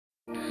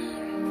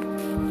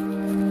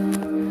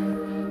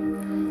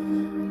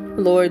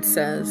The Lord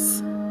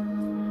says,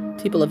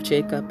 people of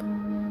Jacob,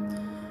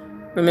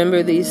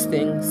 remember these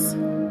things.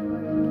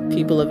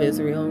 People of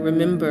Israel,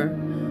 remember,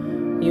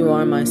 you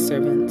are my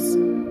servants.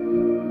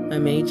 I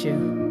made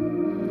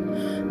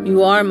you.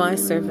 You are my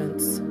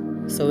servants.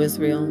 So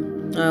Israel,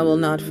 I will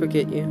not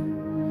forget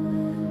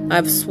you.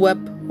 I've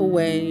swept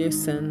away your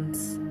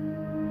sins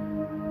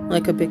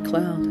like a big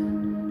cloud.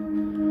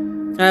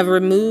 I've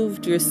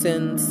removed your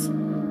sins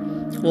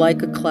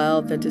like a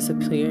cloud that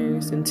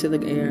disappears into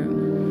the air.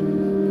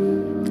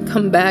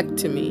 Come back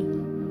to me,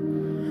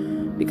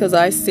 because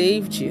I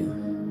saved you.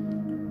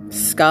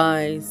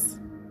 Skies,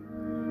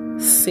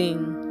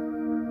 sing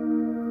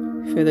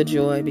for the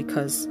joy,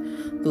 because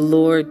the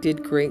Lord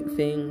did great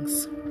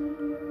things.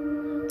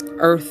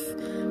 Earth,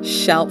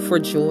 shout for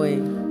joy,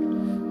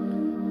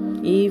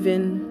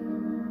 even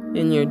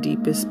in your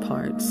deepest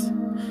parts.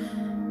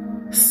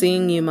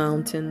 Sing, you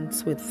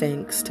mountains, with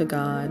thanks to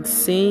God.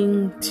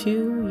 Sing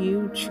to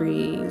you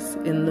trees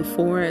in the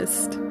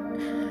forest.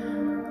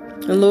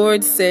 The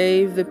Lord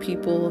saved the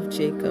people of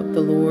Jacob.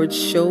 The Lord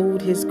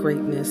showed his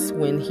greatness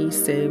when he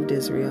saved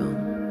Israel.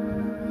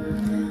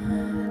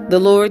 The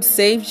Lord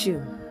saved you.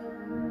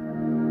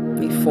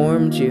 He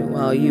formed you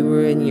while you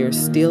were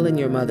still in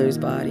your mother's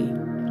body.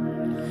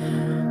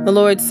 The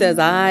Lord says,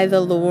 I,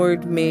 the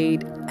Lord,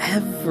 made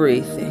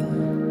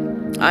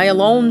everything. I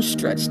alone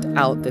stretched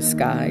out the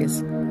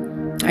skies.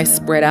 I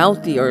spread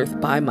out the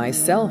earth by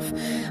myself.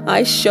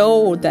 I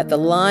showed that the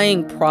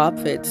lying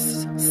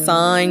prophets'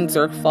 signs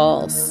are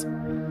false.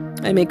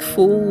 I make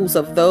fools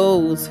of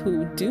those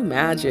who do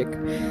magic.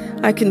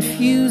 I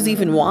confuse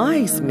even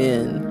wise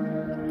men.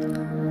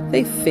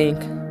 They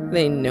think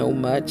they know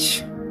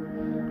much,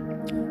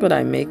 but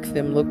I make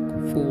them look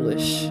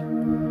foolish.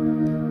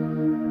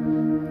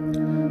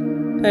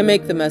 I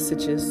make the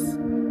messages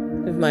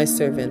of my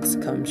servants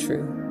come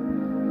true.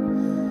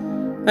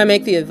 I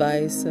make the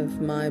advice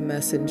of my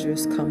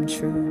messengers come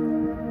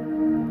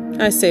true.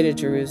 I say to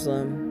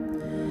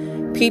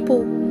Jerusalem,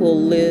 people will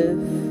live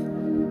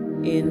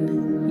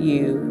in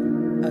you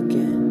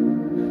again.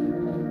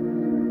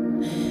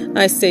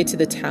 I say to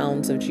the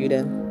towns of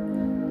Judah,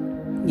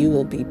 you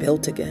will be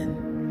built again.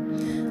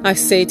 I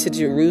say to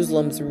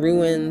Jerusalem's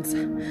ruins,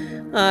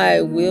 I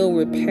will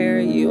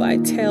repair you. I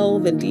tell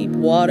the deep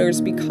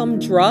waters, become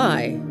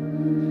dry.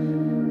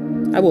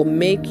 I will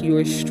make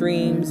your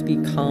streams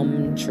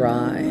become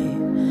dry.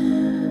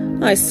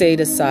 I say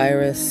to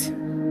Cyrus,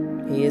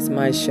 he is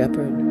my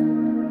shepherd.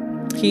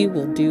 He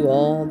will do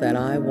all that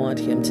I want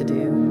him to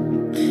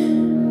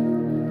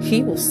do.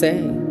 He will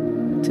say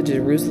to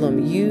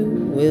Jerusalem, you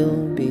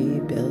will be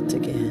built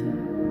again.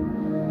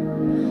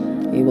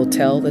 He will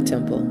tell the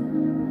temple,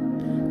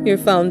 your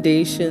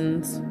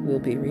foundations will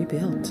be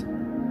rebuilt.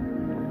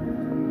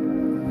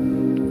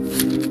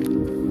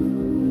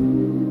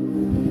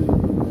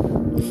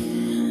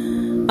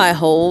 I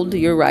hold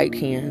your right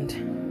hand.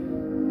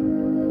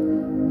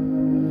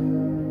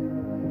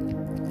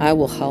 I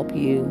will help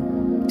you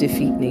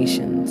defeat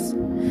nations.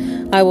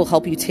 I will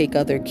help you take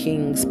other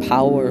kings'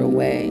 power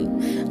away.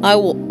 I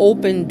will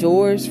open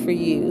doors for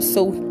you,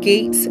 so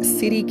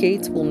city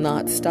gates will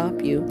not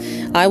stop you.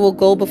 I will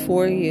go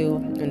before you,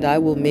 and I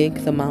will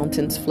make the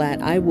mountains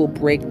flat. I will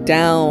break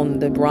down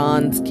the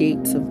bronze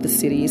gates of the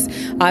cities.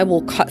 I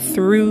will cut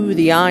through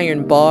the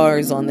iron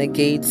bars on the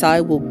gates. I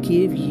will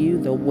give you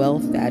the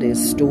wealth that is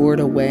stored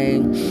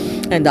away,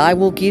 and I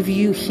will give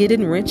you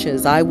hidden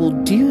riches. I will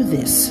do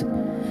this,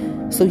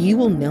 so you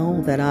will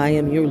know that I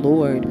am your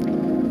Lord.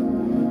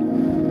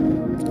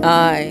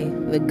 I,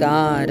 the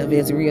God of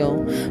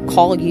Israel,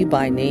 call you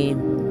by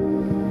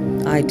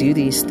name. I do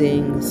these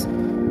things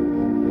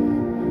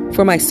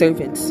for my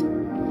servants,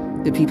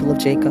 the people of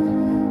Jacob.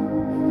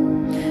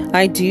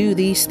 I do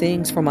these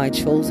things for my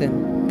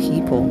chosen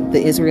people,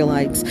 the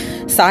Israelites.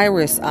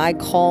 Cyrus, I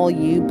call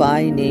you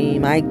by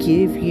name. I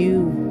give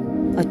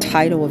you a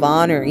title of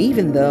honor,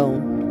 even though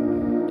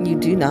you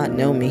do not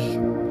know me.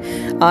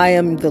 I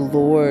am the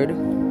Lord.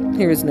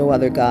 There is no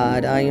other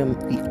God. I am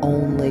the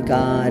only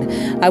God.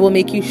 I will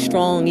make you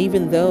strong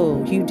even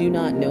though you do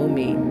not know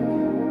me.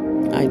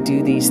 I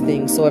do these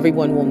things so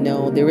everyone will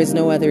know there is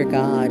no other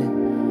God.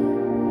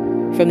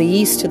 From the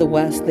east to the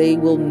west, they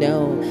will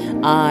know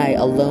I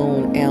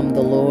alone am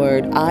the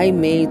Lord. I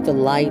made the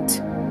light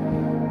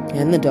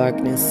and the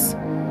darkness.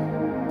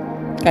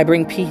 I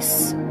bring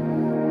peace.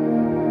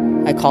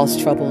 I cause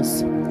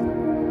troubles.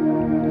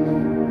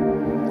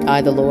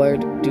 I, the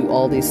Lord, do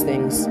all these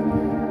things.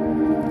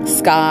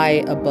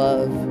 Sky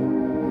above,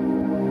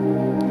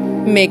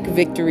 make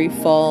victory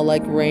fall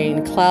like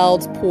rain.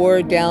 Clouds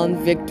pour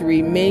down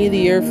victory. May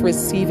the earth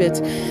receive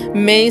it.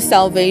 May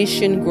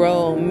salvation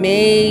grow.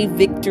 May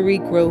victory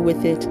grow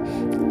with it.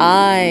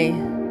 I,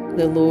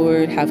 the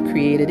Lord, have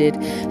created it.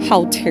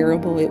 How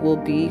terrible it will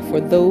be for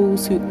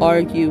those who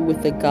argue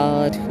with the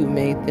God who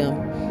made them.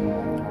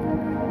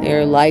 They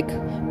are like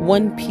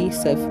one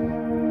piece of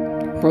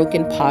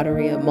broken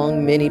pottery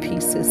among many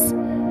pieces.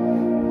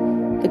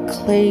 The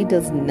clay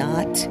does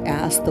not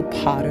ask the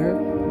potter,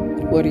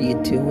 what are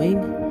you doing?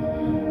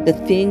 The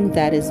thing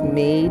that is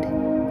made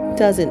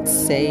doesn't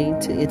say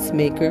to its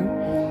maker,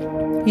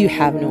 you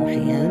have no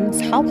hands.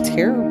 How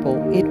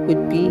terrible it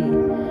would be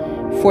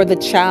for the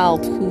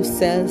child who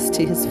says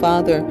to his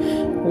father,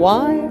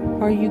 why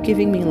are you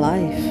giving me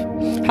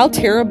life? How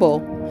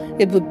terrible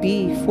it would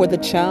be for the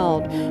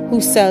child who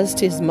says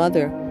to his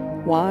mother,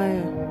 why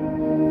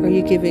are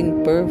you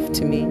giving birth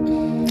to me?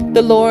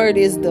 The Lord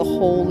is the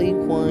Holy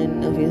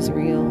One of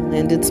Israel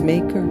and its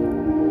maker.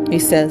 He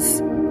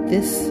says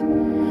this,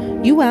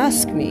 you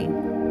ask me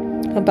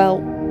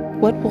about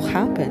what will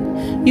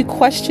happen. You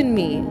question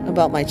me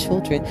about my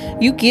children.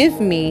 You give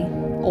me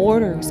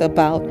orders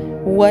about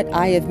what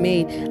I have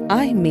made.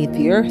 I made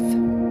the earth,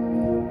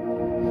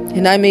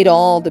 and I made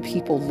all the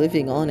people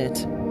living on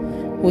it.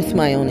 With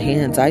my own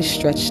hands, I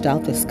stretched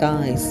out the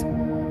skies.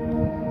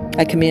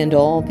 I command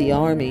all the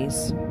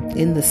armies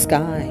in the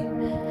sky.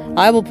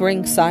 I will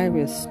bring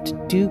Cyrus to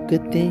do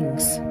good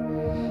things.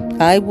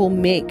 I will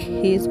make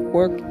his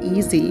work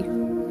easy.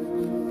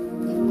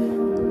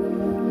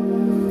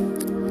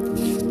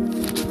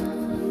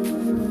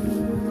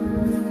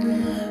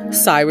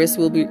 Cyrus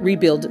will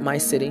rebuild my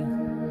city,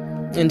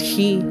 and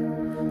he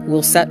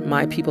will set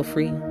my people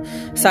free.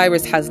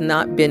 Cyrus has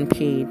not been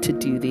paid to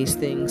do these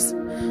things.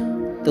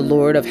 The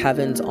Lord of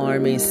heaven's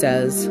army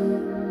says,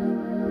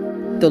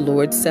 the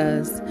Lord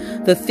says,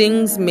 the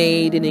things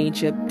made in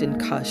Egypt and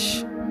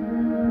Cush,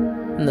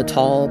 and the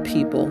tall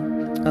people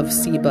of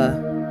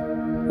Seba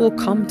will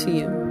come to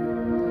you.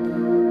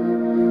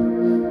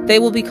 They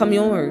will become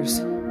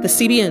yours. The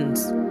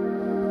Sabeans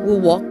will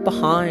walk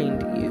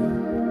behind you.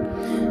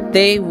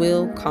 They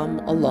will come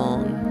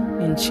along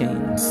in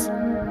chains.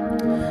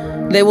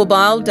 They will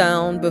bow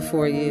down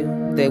before you.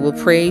 They will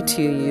pray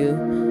to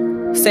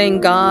you,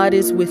 saying, God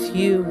is with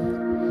you,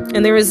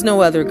 and there is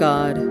no other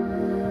God.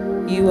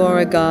 You are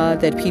a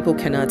God that people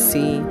cannot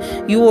see.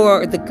 You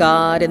are the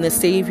God and the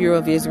Savior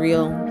of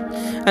Israel.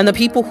 And the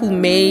people who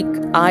make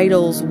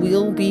idols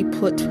will be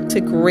put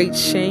to great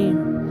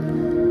shame.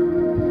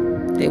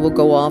 They will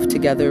go off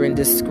together in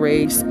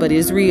disgrace, but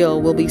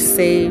Israel will be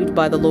saved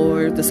by the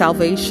Lord. The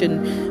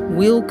salvation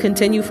will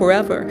continue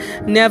forever.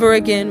 Never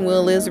again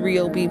will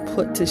Israel be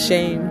put to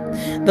shame.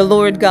 The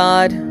Lord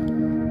God,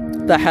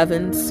 the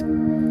heavens,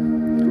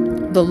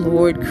 the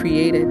Lord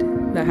created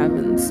the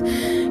heavens.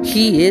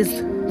 He is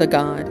the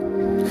God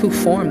who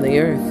formed the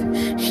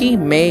earth. He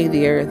made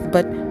the earth,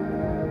 but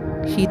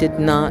he did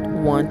not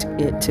want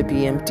it to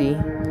be empty.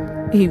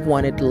 He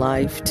wanted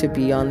life to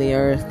be on the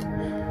earth.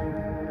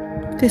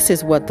 This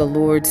is what the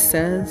Lord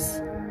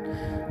says.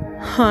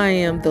 I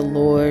am the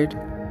Lord.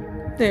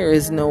 There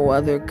is no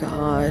other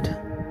God.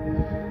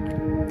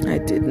 I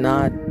did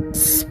not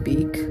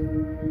speak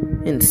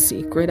in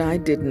secret. I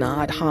did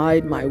not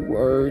hide my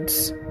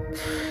words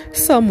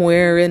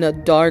somewhere in a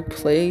dark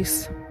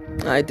place.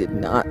 I did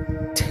not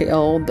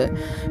tell the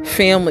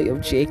family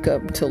of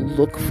Jacob to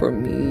look for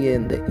me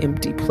in the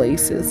empty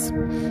places.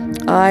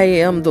 I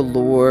am the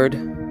Lord,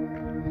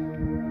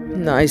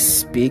 and I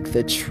speak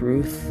the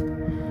truth.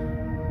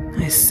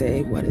 I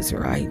say what is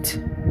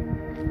right.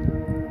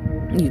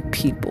 You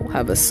people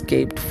have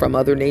escaped from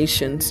other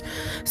nations,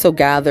 so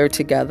gather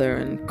together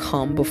and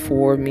come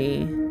before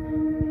me.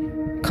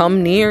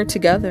 Come near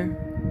together.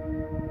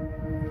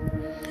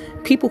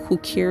 People who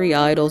carry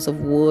idols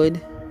of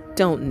wood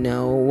don't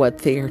know what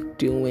they are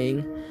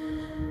doing.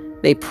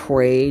 They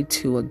pray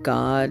to a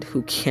God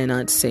who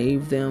cannot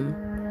save them.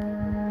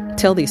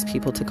 Tell these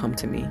people to come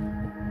to me.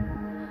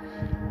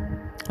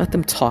 Let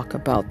them talk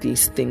about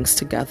these things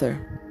together.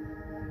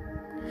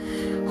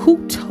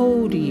 Who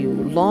told you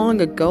long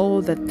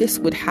ago that this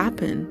would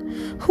happen?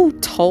 Who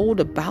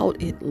told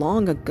about it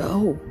long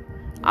ago?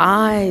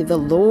 I, the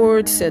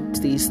Lord, said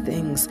these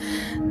things.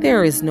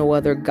 There is no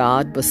other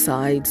God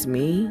besides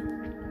me.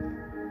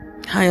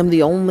 I am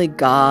the only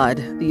God,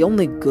 the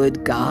only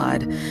good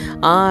God.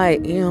 I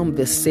am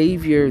the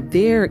Savior.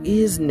 There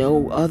is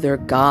no other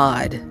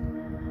God.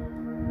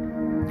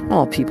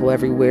 All people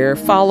everywhere,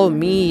 follow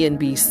me and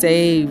be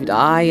saved.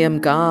 I am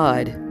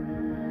God.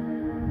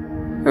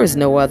 There is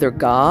no other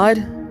God.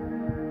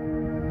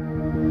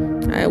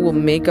 I will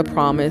make a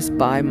promise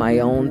by my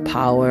own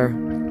power.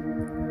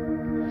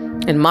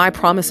 And my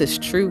promise is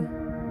true.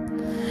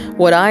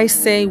 What I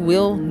say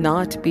will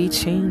not be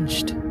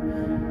changed.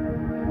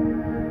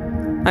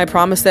 I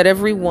promise that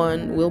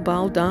everyone will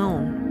bow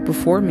down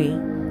before me.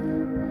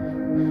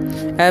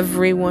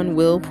 Everyone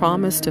will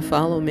promise to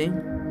follow me.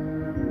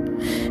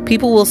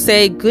 People will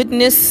say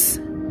goodness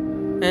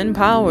and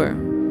power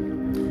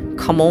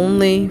come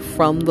only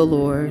from the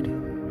Lord.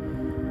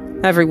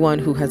 Everyone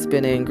who has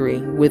been angry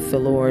with the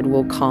Lord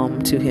will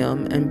come to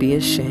him and be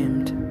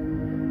ashamed.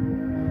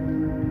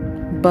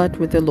 But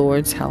with the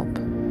Lord's help,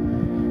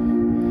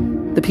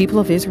 the people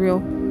of Israel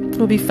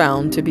will be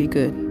found to be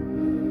good,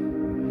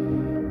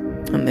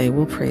 and they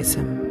will praise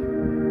him.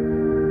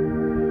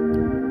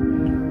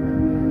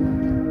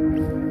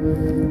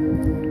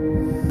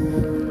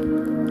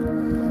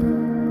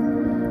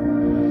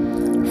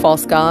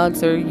 False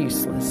gods are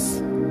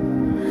useless.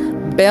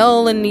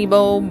 Bel and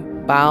Nebo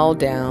bow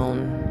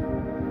down.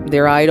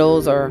 Their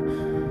idols are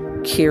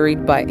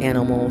carried by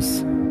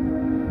animals.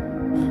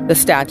 The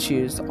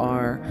statues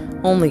are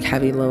only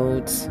heavy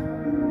loads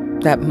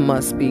that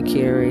must be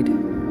carried.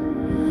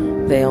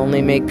 They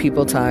only make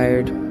people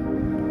tired.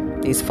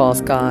 These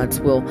false gods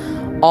will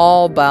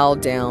all bow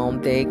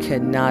down. They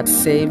cannot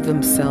save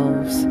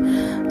themselves.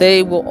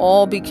 They will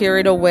all be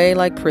carried away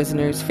like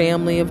prisoners.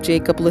 Family of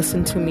Jacob,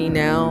 listen to me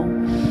now.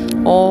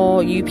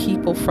 All you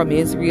people from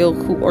Israel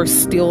who are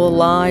still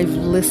alive,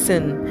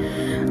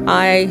 listen.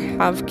 I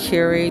have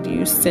carried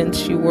you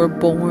since you were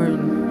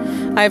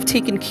born. I have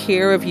taken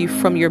care of you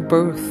from your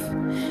birth.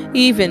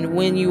 Even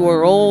when you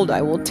are old,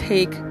 I will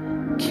take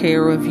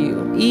care of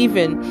you.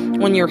 Even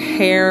when your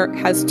hair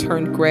has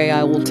turned gray,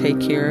 I will take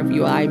care of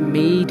you. I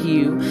made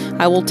you.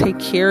 I will take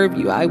care of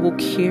you. I will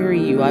carry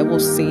you. I will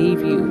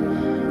save you.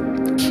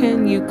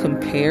 Can you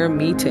compare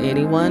me to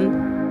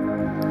anyone?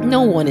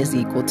 No one is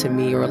equal to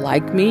me or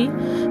like me.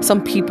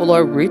 Some people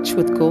are rich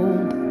with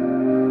gold.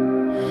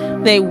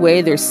 They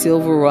weigh their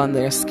silver on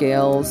their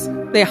scales.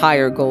 They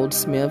hire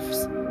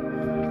goldsmiths,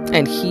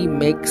 and he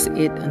makes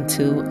it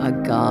into a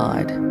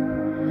god.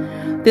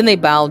 Then they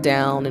bow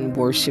down and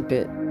worship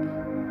it.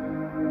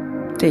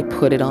 They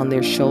put it on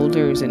their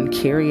shoulders and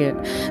carry it.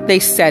 They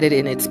set it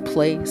in its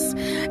place,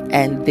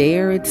 and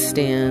there it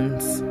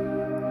stands.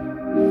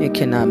 It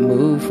cannot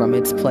move from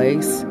its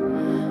place.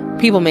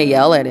 People may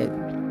yell at it,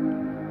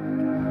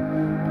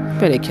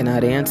 but it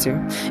cannot answer.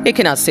 It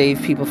cannot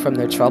save people from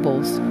their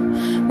troubles.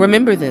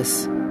 Remember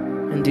this,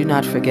 and do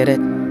not forget it.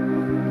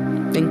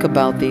 Think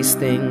about these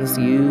things,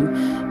 you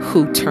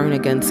who turn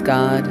against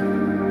God.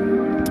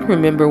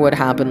 Remember what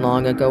happened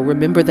long ago.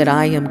 Remember that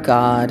I am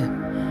God.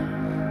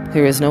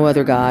 There is no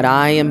other God.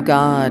 I am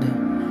God.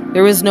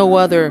 There is no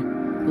other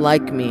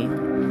like me.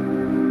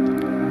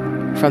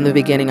 From the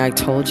beginning, I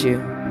told you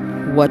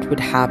what would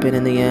happen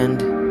in the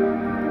end.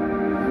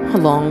 A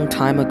long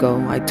time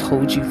ago, I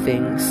told you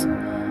things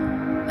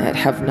that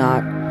have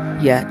not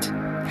yet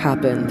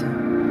happened.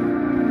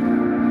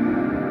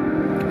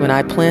 When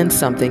I plan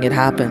something, it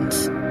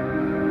happens.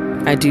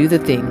 I do the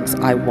things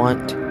I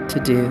want to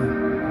do.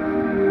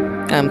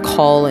 I'm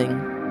calling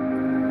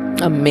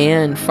a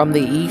man from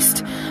the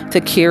east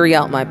to carry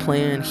out my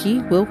plan. He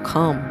will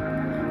come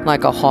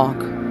like a hawk.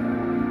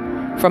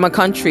 From a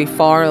country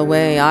far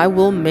away, I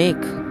will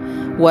make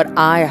what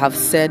I have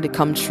said to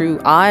come true.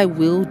 I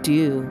will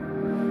do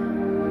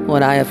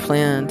what I have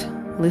planned.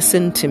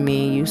 Listen to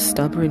me, you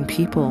stubborn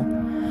people.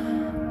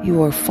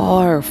 You are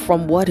far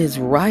from what is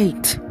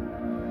right.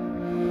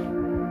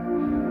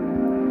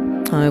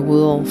 I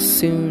will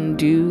soon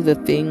do the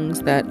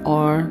things that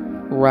are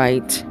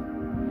right.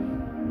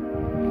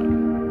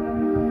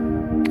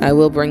 I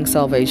will bring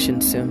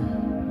salvation soon.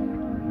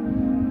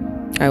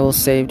 I will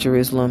save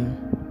Jerusalem.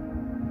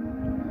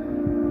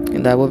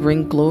 And I will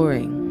bring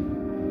glory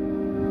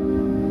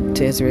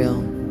to Israel.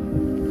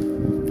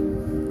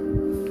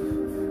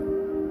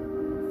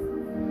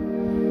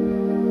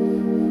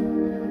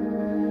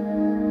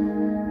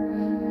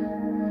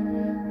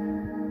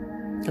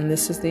 And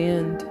this is the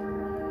end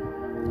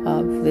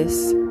of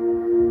this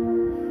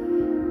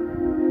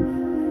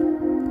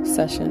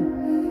session.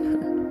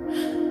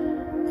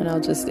 And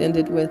I'll just end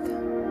it with,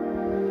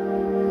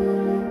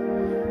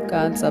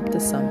 God's up to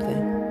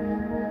something.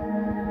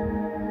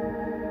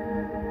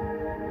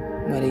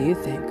 What do you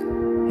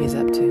think He's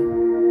up to?